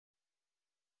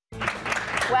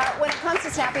Well, when it comes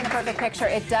to snapping the perfect picture,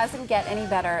 it doesn't get any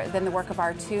better than the work of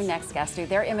our two next guests do.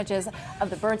 Their images of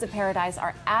the birds of paradise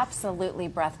are absolutely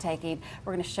breathtaking.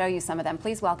 We're going to show you some of them.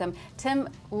 Please welcome Tim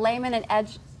Lehman and Ed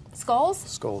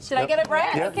Scholes. Did I get it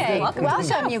right? Yeah, okay.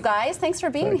 Welcome, you guys. Thanks for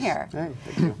being here. Hey,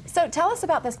 thank you. So tell us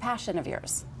about this passion of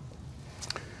yours.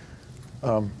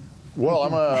 Well,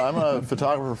 I'm a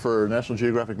photographer for National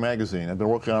Geographic magazine. I've been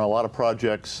working on a lot of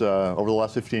projects over the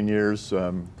last 15 years.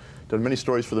 Done many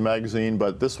stories for the magazine,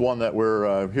 but this one that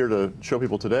we're here to show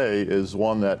people today is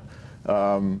one that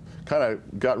kind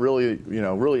of got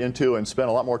really into and spent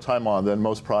a lot more time on than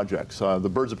most projects. The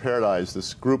Birds of Paradise,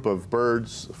 this group of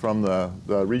birds from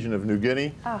the region of New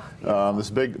Guinea, this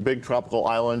big tropical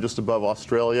island just above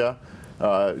Australia.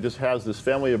 It just has this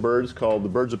family of birds called the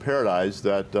Birds of Paradise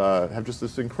that have just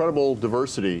this incredible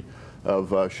diversity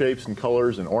of shapes and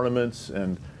colors and ornaments.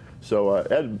 And so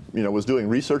Ed, was doing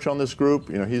research on this group.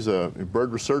 He's a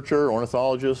bird researcher,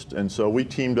 ornithologist, and so we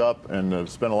teamed up and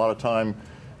spent a lot of time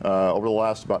over the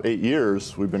last about 8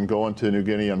 years. We've been going to New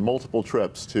Guinea on multiple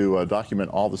trips to document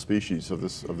all the species of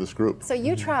this group. So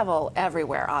you travel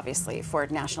everywhere, obviously, for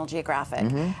National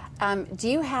Geographic. Do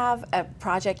you have a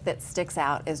project that sticks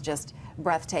out as just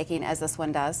breathtaking as this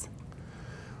one does?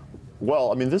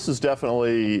 Well, I mean, this is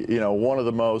definitely one of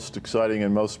the most exciting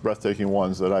and most breathtaking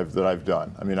ones that I've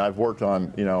done. I mean, I've worked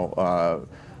on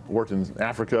worked in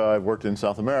Africa, I've worked in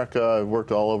South America, I've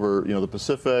worked all over the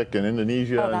Pacific and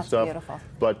Indonesia and stuff. Beautiful.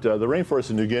 But the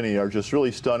rainforests in New Guinea are just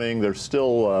really stunning. They're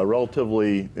still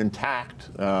relatively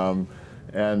intact.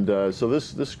 So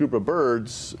this group of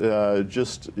birds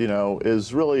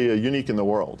is really unique in the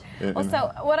world. Well,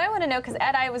 so what I want to know, because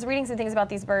Ed, I was reading some things about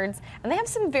these birds, and they have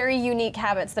some very unique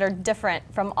habits that are different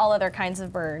from all other kinds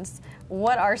of birds.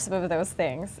 What are some of those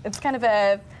things? It's kind of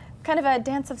a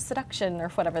dance of seduction or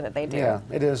whatever that they do. Yeah,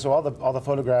 it is. So all the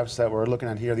photographs that we're looking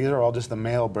at here, these are all just the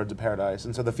male birds of paradise,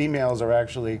 and so the females are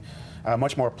actually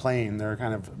much more plain. They're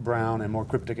kind of brown and more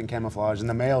cryptic and camouflage, and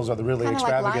the males are the really Kinda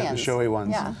extravagant like and lions. showy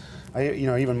ones. Yeah.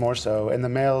 Even more so. And the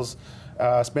males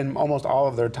spend almost all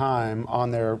of their time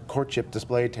on their courtship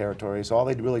display territory. So all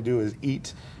they really do is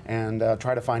eat and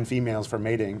try to find females for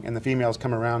mating. And the females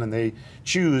come around and they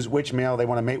choose which male they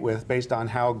want to mate with based on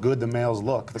how good the males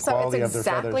look, the quality of their feathers.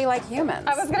 So it's exactly like humans.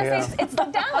 I was going to say, it's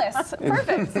like Dallas.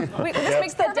 Perfect. This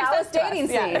makes the Dallas dating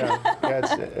scene.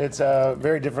 Yeah, it's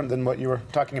very different than what you were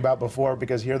talking about before,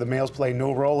 because here the males play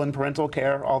no role in parental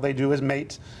care. All they do is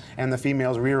mate, and the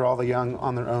females rear all the young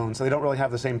on their own. So they don't really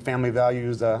have the same family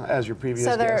values as your previous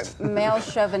guest. So they're male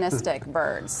chauvinistic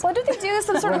birds. Well, do they do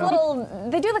some sort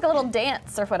of they do like a little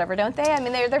dance or whatever, don't they? I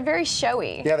mean, they're very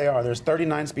showy. Yeah, they are. There's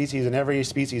 39 species, and every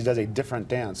species does a different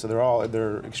dance. So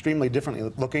they're extremely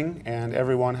differently looking, and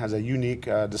everyone has a unique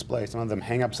display. Some of them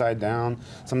hang upside down.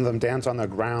 Some of them dance on the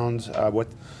ground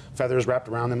with feathers wrapped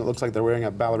around them. It looks like they're wearing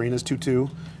a ballerina's tutu,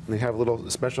 and they have little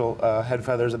special head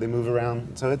feathers that they move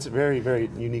around. So it's a very, very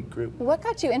unique group. What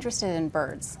got you interested in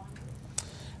birds?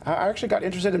 I actually got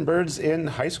interested in birds in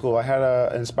high school. I had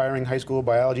an inspiring high school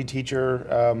biology teacher,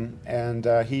 and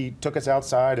he took us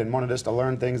outside and wanted us to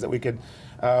learn things that we could,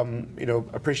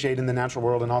 appreciate in the natural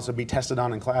world and also be tested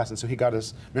on in class. And so he got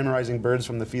us memorizing birds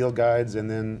from the field guides and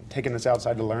then taking us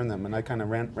outside to learn them. And I kind of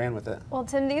ran with it. Well,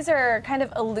 Tim, these are kind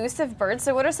of elusive birds.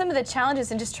 So what are some of the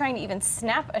challenges in just trying to even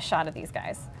snap a shot of these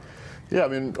guys? Yeah, I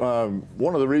mean,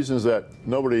 one of the reasons that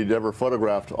nobody had ever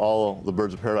photographed all the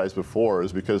birds of paradise before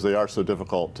is because they are so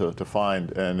difficult to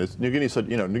find. And New Guinea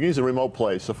New Guinea's a remote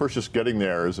place, so first just getting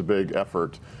there is a big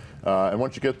effort. And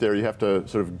once you get there, you have to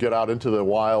sort of get out into the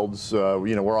wilds.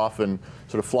 We're often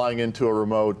sort of flying into a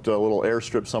remote little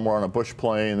airstrip somewhere on a bush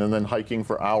plane, and then hiking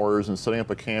for hours and setting up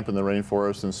a camp in the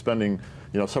rainforest and spending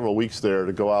several weeks there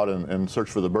to go out and search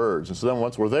for the birds. And so then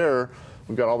once we're there,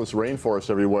 we've got all this rainforest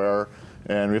everywhere,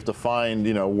 and we have to find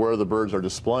where the birds are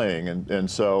displaying. And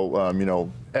so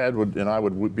Ed and I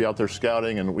would be out there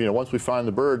scouting, and once we find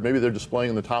the bird, maybe they're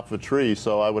displaying in the top of a tree,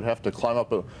 so I would have to climb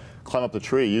up the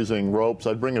tree using ropes.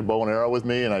 I'd bring a bow and arrow with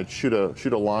me, and I'd shoot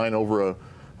a line over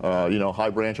a high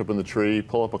branch up in the tree,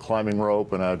 pull up a climbing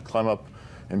rope, and I'd climb up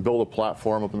and build a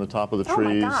platform up in the top of the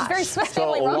trees. Oh my gosh. Very Swiss So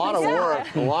Family a lot of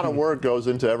Robinson. work, a lot of work goes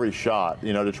into every shot,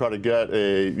 to try to get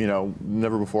a,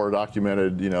 never before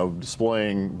documented,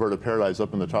 displaying bird of paradise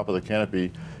up in the top of the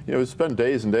canopy. We spend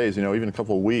days and days, even a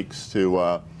couple of weeks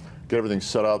to get everything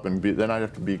set up, and then I'd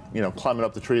have to be, climbing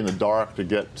up the tree in the dark to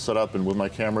get set up, and with my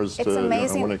cameras It's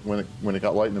amazing when it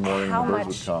got light in the morning, the birds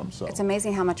would come. So it's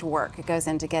amazing how much work goes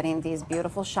into getting these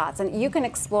beautiful shots. And you can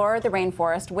explore the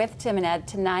rainforest with Tim and Ed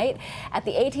tonight at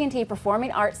the AT&T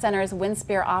Performing Arts Center's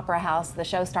Winspear Opera House. The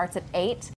show starts at 8.